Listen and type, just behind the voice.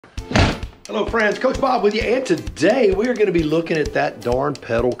Hello friends, Coach Bob with you, and today we are going to be looking at that darn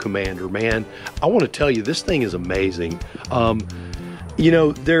pedal commander, man. I want to tell you, this thing is amazing. You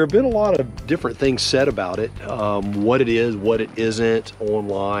know, there have been a lot of different things said about it, what it is, what it isn't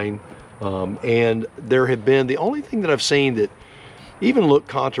online, and there have been, the only thing that I've seen that even looked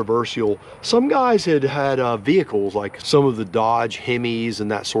controversial, some guys had vehicles like some of the Dodge Hemis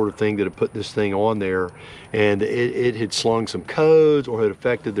and that sort of thing that had put this thing on there, and it had slung some codes or had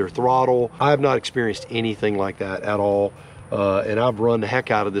affected their throttle. I have not experienced anything like that at all, and I've run the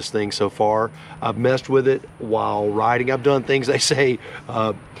heck out of this thing so far. I've messed with it while riding. I've done things they say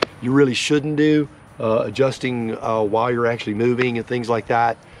you really shouldn't do, adjusting while you're actually moving and things like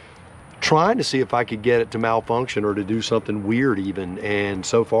that, trying to see if I could get it to malfunction or to do something weird even, and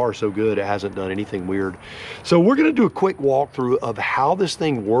so far so good. It hasn't done anything weird. So we're going to do a quick walkthrough of how this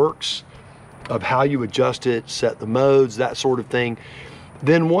thing works, of how you adjust it, set the modes, that sort of thing.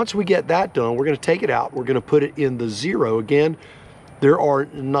 Then once we get that done, we're going to take it out, we're going to put it in the zero. Again, there are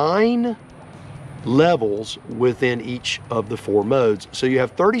 9 levels within each of the 4 modes, so you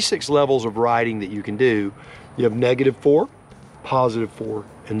have 36 levels of riding that you can do. You have -4, +4,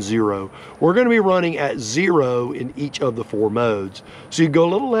 and 0. We're going to be running at 0 in each of the 4 modes, so you go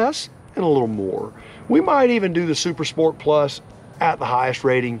a little less and a little more. We might even do the Super Sport Plus at the highest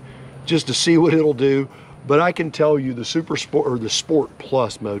rating just to see what it'll do, but I can tell you the Super Sport, or the Sport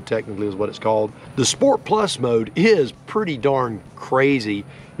Plus mode technically is what it's called. The Sport Plus mode is pretty darn crazy.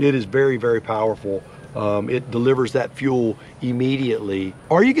 It is very, very powerful. It delivers that fuel immediately.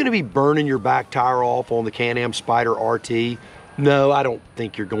 Are you going to be burning your back tire off on the CanAm Spyder RT? No, I don't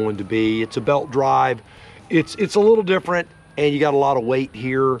think you're going to be. It's a belt drive. It's a little different, and you got a lot of weight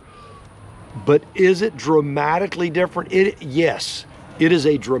here. But is it dramatically different? Yes, it is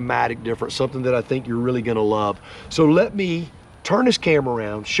a dramatic difference, something that I think you're really going to love. So let me turn this camera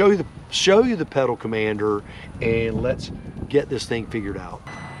around, show you the pedal commander, and let's get this thing figured out.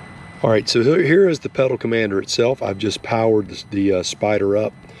 All right, so here is the pedal commander itself. I've just powered the Spyder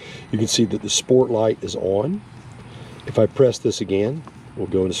up. You can see that the sport light is on. If I press this again, we'll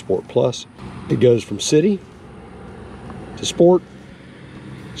go into Sport Plus. It goes from City to Sport,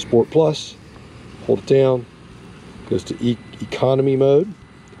 Sport Plus, hold it down, goes to Economy mode.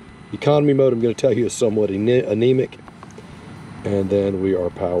 Economy mode, I'm going to tell you, is somewhat anemic. And then we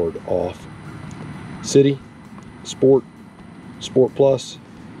are powered off. City, Sport, Sport Plus,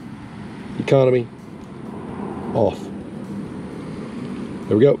 Economy, off.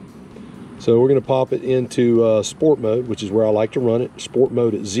 There we go. So we're going to pop it into sport mode, which is where I like to run it. Sport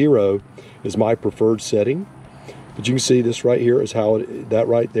mode at 0 is my preferred setting. But you can see this right here is how that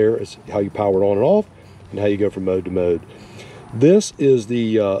right there is how you power it on and off, and how you go from mode to mode. This is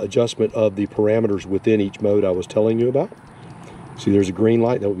the adjustment of the parameters within each mode I was telling you about. See, there's a green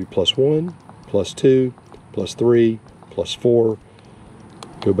light. That would be +1, +2, +3, +4.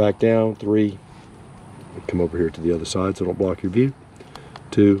 Go back down, 3. Come over here to the other side so don't block your view.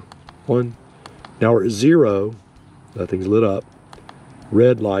 2, 1. Now we're at 0. Nothing's lit up.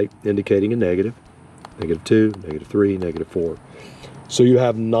 Red light indicating a negative. -2, -3, -4. So you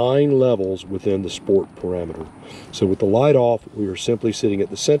have 9 levels within the sport parameter. So with the light off, we are simply sitting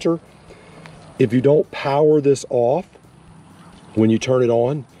at the center. If you don't power this off, when you turn it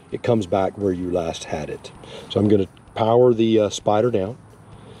on, it comes back where you last had it. So I'm going to power the Spyder down.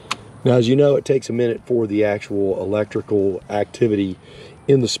 Now, as you know, it takes a minute for the actual electrical activity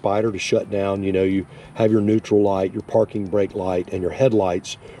in the Spyder to shut down. You know, you have your neutral light, your parking brake light, and your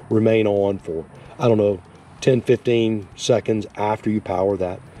headlights remain on for, I don't know, 10-15 seconds after you power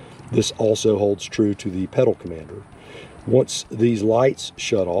that. This also holds true to the pedal commander. Once these lights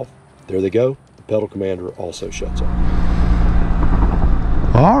shut off, there they go, the pedal commander also shuts off.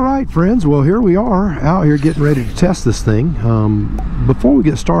 All right, friends, well, here we are out here getting ready to test this thing. Before we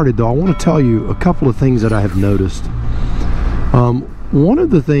get started, though, I want to tell you a couple of things that I have noticed. One of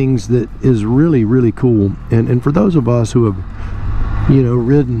the things that is really, really cool, and for those of us who have, you know,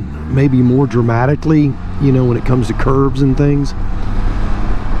 ridden maybe more dramatically, you know, when it comes to curves and things,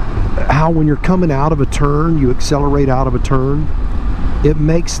 how when you're coming out of a turn, you accelerate out of a turn, it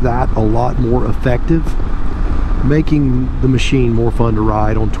makes that a lot more effective, making the machine more fun to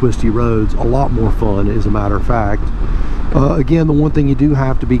ride on twisty roads, a lot more fun, as a matter of fact. Again, the one thing you do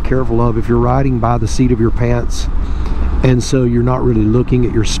have to be careful of, if you're riding by the seat of your pants, and so you're not really looking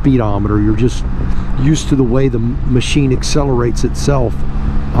at your speedometer, you're just used to the way the machine accelerates itself,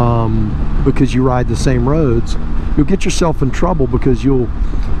 because you ride the same roads, you'll get yourself in trouble, because you'll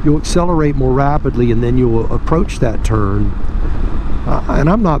accelerate more rapidly, and then you'll approach that turn, and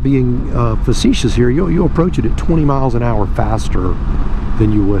I'm not being facetious here, you'll approach it at 20 miles an hour faster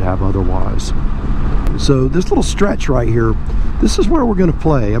than you would have otherwise. So this little stretch right here, this is where we're going to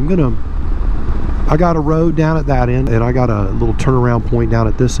play. I got a road down at that end, and I got a little turnaround point down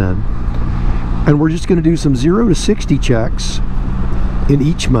at this end. And we're just going to do some 0 to 60 checks in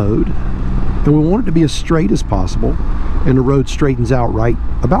each mode. And we want it to be as straight as possible. And the road straightens out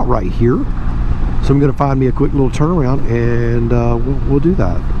about right here. So I'm going to find me a quick little turnaround, and we'll do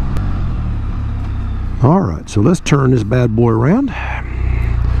that. Alright, so let's turn this bad boy around.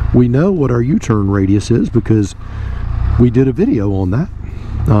 We know what our U-turn radius is because we did a video on that.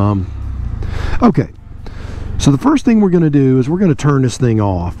 Okay, so the first thing we're going to do is we're going to turn this thing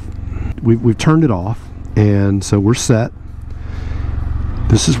off. We've turned it off, and so we're set.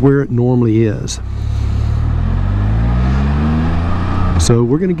 This is where it normally is. So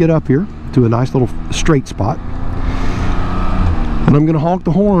we're going to get up here to a nice little straight spot, and I'm going to honk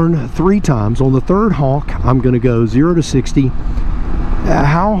the horn 3 times. On the third honk, I'm going to go 0 to 60.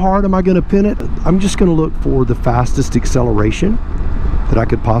 How hard am I going to pin it? I'm just going to look for the fastest acceleration that I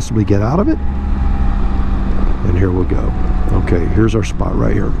could possibly get out of it. And here we'll go. Okay, here's our spot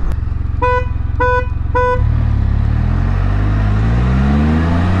right here.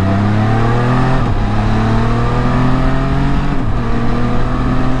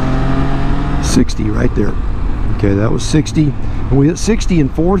 $60 right there. Okay, that was 60. And we hit 60 in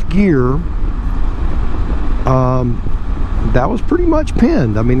 4th gear. That was pretty much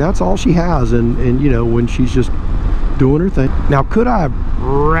pinned. I mean, that's all she has, and you know, when she's just doing her thing. Now, could I have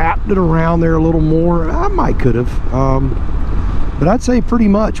wrapped it around there a little more? I might could have, but I'd say pretty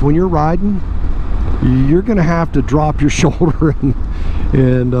much when you're riding, you're gonna have to drop your shoulder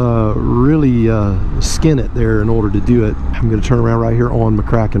and really skin it there in order to do it. I'm gonna turn around right here on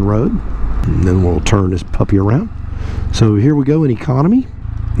McCracken Road, and then we'll turn this puppy around. So here we go in economy.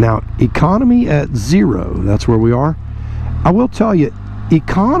 Now, economy at 0, that's where we are. I will tell you,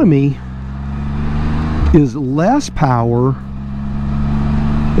 economy is less power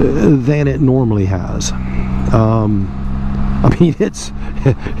than it normally has. I mean, it's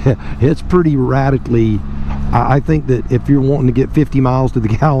pretty radically. I think that if you're wanting to get 50 miles to the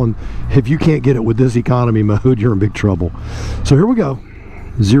gallon, if you can't get it with this economy mode, you're in big trouble. So here we go,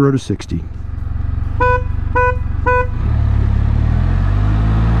 0 to 60.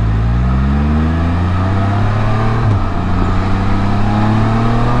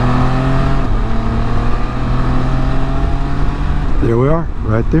 There we are,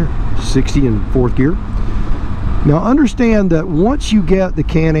 right there, 60 in 4th gear. Now understand that once you get the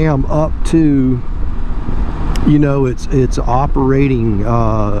Can-Am up to, you know, it's operating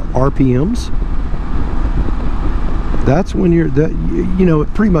RPMs, that's when you know,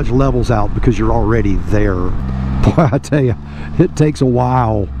 it pretty much levels out because you're already there. Boy, I tell you, it takes a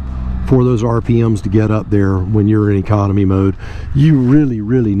while for those RPMs to get up there when you're in economy mode. You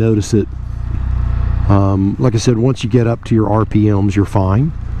really notice it. Like I said, once you get up to your RPMs, you're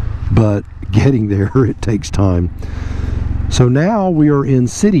fine, but getting there, it takes time. So now we are in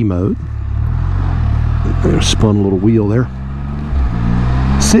city mode. I spun a little wheel there.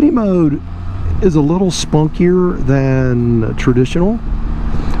 City mode is a little spunkier than traditional,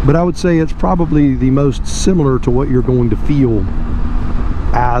 but I would say it's probably the most similar to what you're going to feel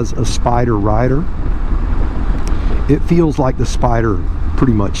as a Spyder rider. It feels like the Spyder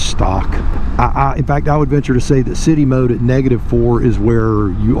pretty much stock. In fact, I would venture to say that city mode at -4 is where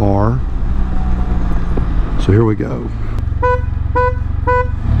you are. So here we go.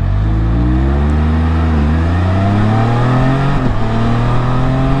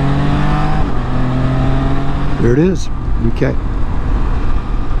 There it is. Okay.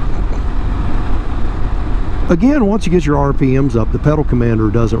 Again, once you get your RPMs up, the pedal commander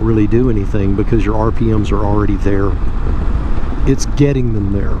doesn't really do anything because your RPMs are already there. It's getting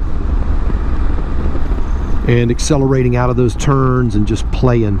them there and accelerating out of those turns and just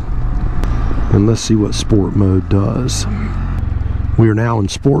playing. And let's see what sport mode does. We are now in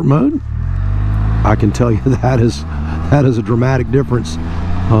sport mode. I can tell you that is a dramatic difference.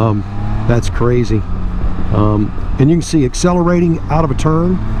 That's crazy. And you can see accelerating out of a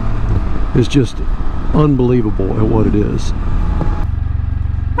turn is just unbelievable at what it is.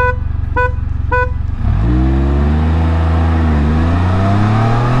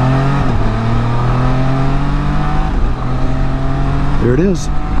 There it is.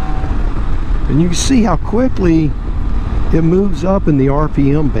 And you can see how quickly it moves up in the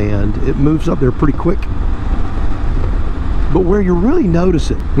RPM band. It moves up there pretty quick. But where you really notice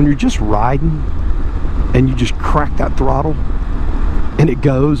it, when you're just riding and you just crack that throttle and it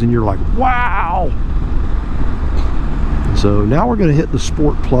goes and you're like, wow. So now we're going to hit the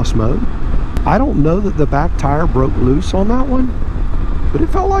Sport Plus mode. I don't know that the back tire broke loose on that one. but it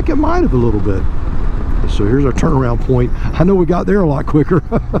felt like it might have a little bit. So here's our turnaround point. I know we got there a lot quicker.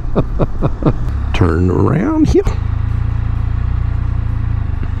 Turn around here.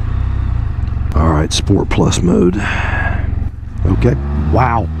 All right, Sport Plus mode. Okay.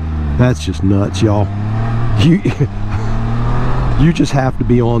 Wow, that's just nuts, y'all. You just have to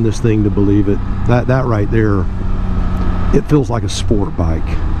be on this thing to believe it. That right there, it feels like a sport bike.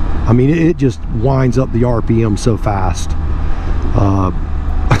 I mean, it just winds up the RPM so fast.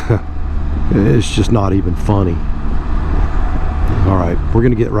 It's just not even funny. All right, we're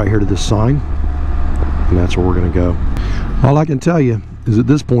gonna get right here to this sign, and that's where we're gonna go. All I can tell you is at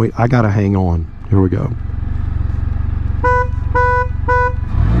this point, I gotta hang on. Here we go.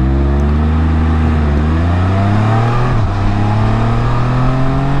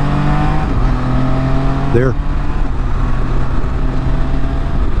 There.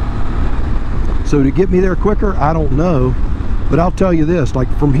 So to get me there quicker, I don't know, but I'll tell you this: like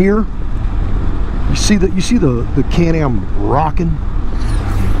from here, you see the CanAm rocking.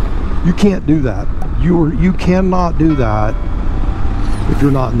 You can't do that. You cannot do that if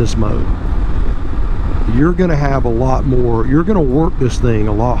you're not in this mode. You're going to have a lot more. You're going to work this thing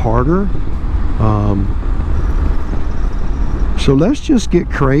a lot harder. So let's just get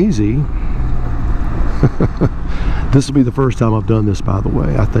crazy. This will be the first time I've done this, by the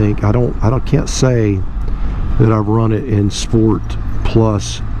way. I think I can't say that I've run it in Sport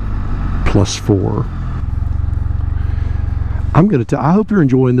Plus +4. I'm gonna tell. I hope you're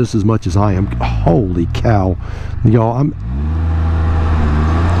enjoying this as much as I am. Holy cow, y'all!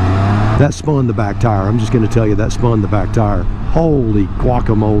 That spun the back tire. I'm just gonna tell you, that spun the back tire. Holy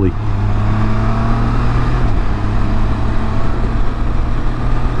guacamole!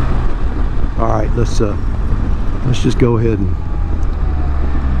 All right, let's just go ahead and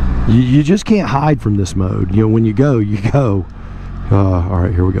you just can't hide from this mode. You know, when you go, you go. All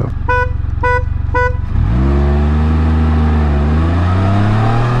right, here we go.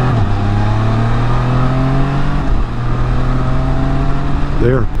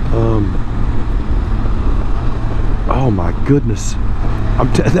 There. Oh my goodness!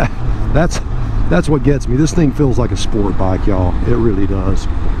 That's what gets me. This thing feels like a sport bike, y'all. It really does.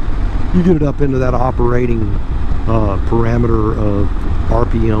 You get it up into that operating parameter of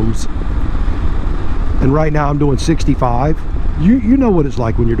RPMs, and right now I'm doing 65. You know what it's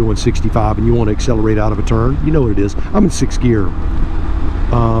like when you're doing 65 and you want to accelerate out of a turn. You know what it is. I'm in 6th gear.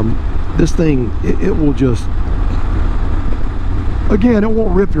 This thing, it will just, again, it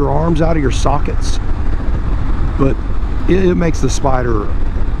won't rip your arms out of your sockets, but it makes the Spyder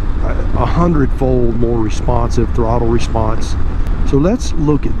 100-fold more responsive throttle response. So let's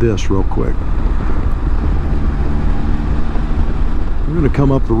look at this real quick. We're going to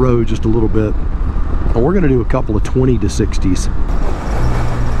come up the road just a little bit, and we're going to do a couple of 20 to 60s.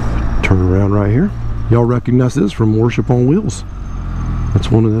 Turn around right here. Y'all recognize this from Worship on Wheels. That's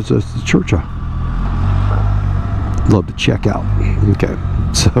that's the church I love to check out. Okay,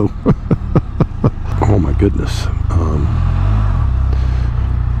 so oh my goodness.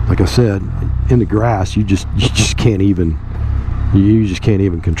 Like I said, in the grass, you just can't even. You just can't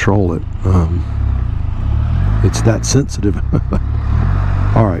even control it. It's that sensitive.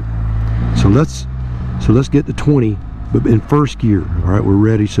 All right, so let's get to 20, but in 1st gear. All right, we're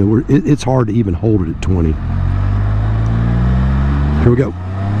ready. So it's hard to even hold it at 20. Here we go.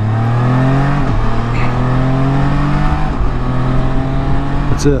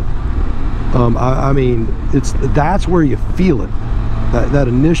 That's it. I mean, that's where you feel it. That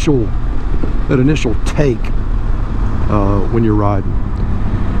initial take. When you're riding,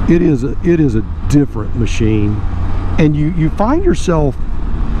 it is a different machine, and you find yourself,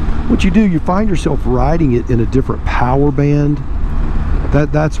 what you find yourself riding it in a different power band.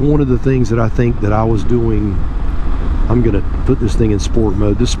 That's one of the things that I think that I was doing. I'm gonna put this thing in sport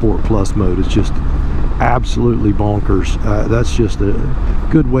mode. This Sport Plus mode is just absolutely bonkers. That's just a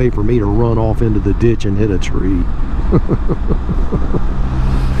good way for me to run off into the ditch and hit a tree.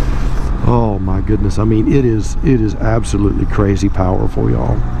 Oh my goodness, I mean, it is absolutely crazy powerful,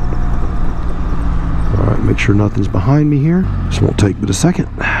 y'all. All right, make sure nothing's behind me here. This won't take but a second.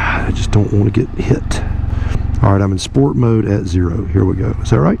 I just don't want to get hit. All right, I'm in sport mode at 0. Here we go. Is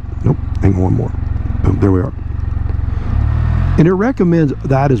that right? Nope, hang on, one more. Boom, there we are. And it recommends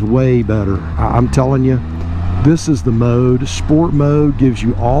that is way better. I'm telling you, this is the mode. Sport mode gives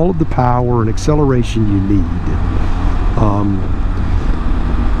you all of the power and acceleration you need.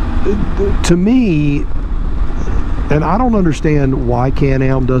 To me, and I don't understand why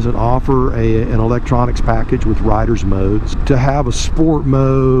CanAm doesn't offer an electronics package with rider's modes, to have a sport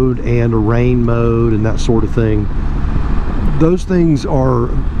mode and a rain mode and that sort of thing. those things are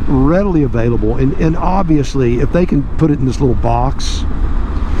readily available, and obviously if they can put it in this little box,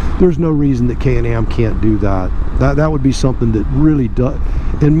 there's no reason that CanAm can't do that. That would be something that really does,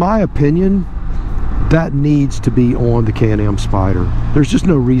 in my opinion, that needs to be on the CanAm Spyder. There's just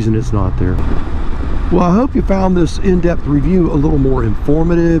no reason it's not there. Well, I hope you found this in-depth review a little more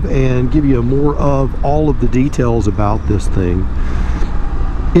informative and give you more of all of the details about this thing.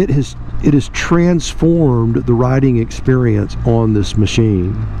 It has transformed the riding experience on this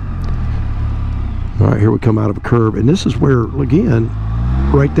machine. All right, here we come out of a curve, and this is where, again,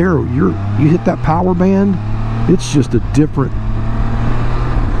 right there, you hit that power band. It's just a different.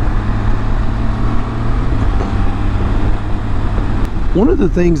 One of the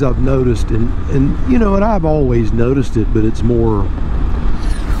things I've noticed, and you know, and I've always noticed it, but it's more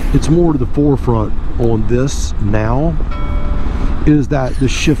to the forefront on this now, is that the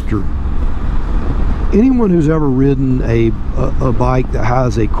shifter. Anyone who's ever ridden a bike that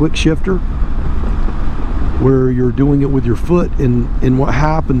has a quick shifter, where you're doing it with your foot, and what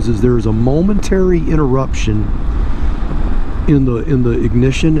happens is there's a momentary interruption in the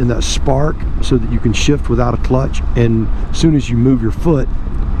ignition, in that spark, so that you can shift without a clutch, and as soon as you move your foot,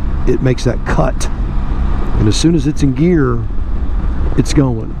 it makes that cut, and as soon as it's in gear, it's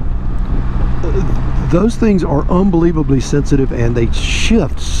going. Those things are unbelievably sensitive, and they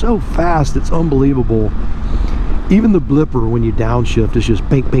shift so fast, it's unbelievable. Even the blipper, when you downshift, it's just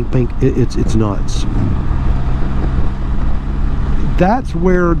bink, bink, bink. It's nuts. That's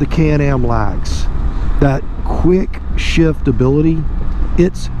where the CanAm lacks that quick shift ability.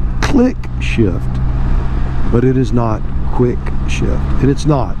 It's click shift, but it is not quick shift, and it's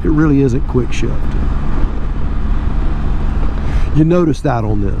not. It really isn't quick shift. You notice that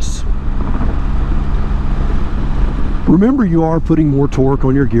on this. Remember, you are putting more torque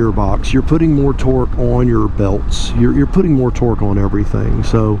on your gearbox, you're putting more torque on your belts, you're putting more torque on everything.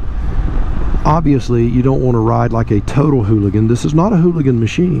 So obviously you don't want to ride like a total hooligan. This is not a hooligan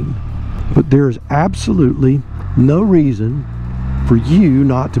machine, but there is absolutely no reason for you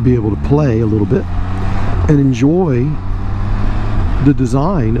not to be able to play a little bit and enjoy the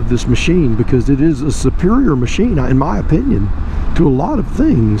design of this machine, because it is a superior machine, in my opinion, to a lot of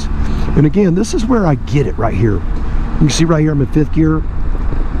things. And again, this is where I get it right here. You can see right here I'm in 5th gear,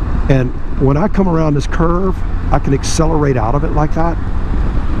 and when I come around this curve, I can accelerate out of it like that.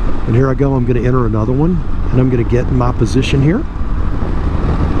 And here I go, I'm going to enter another one, and I'm going to get in my position here.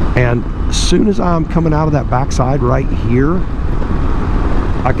 And as soon as I'm coming out of that backside right here,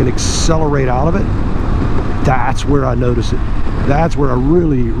 I can accelerate out of it. That's where I notice it. That's where I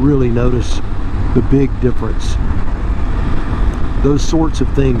really, really notice the big difference. Those sorts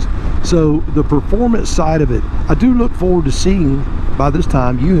of things. So the performance side of it, I do look forward to seeing, by this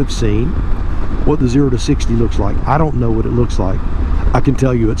time you have seen what the 0 to 60 looks like. I don't know what it looks like. I can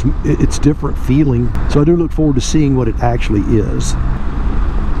tell you it's different feeling. So I do look forward to seeing what it actually is.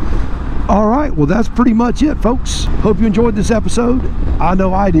 All right, well, that's pretty much it, folks. Hope you enjoyed this episode. I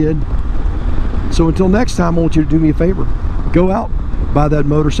know I did. So until next time, I want you to do me a favor. Go out, buy that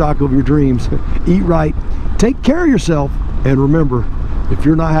motorcycle of your dreams, eat right, take care of yourself, and remember, if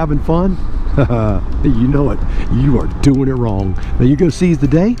you're not having fun, you know it, you are doing it wrong. Now you go seize the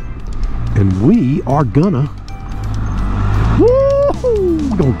day, and we are gonna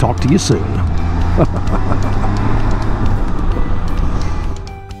talk to you soon.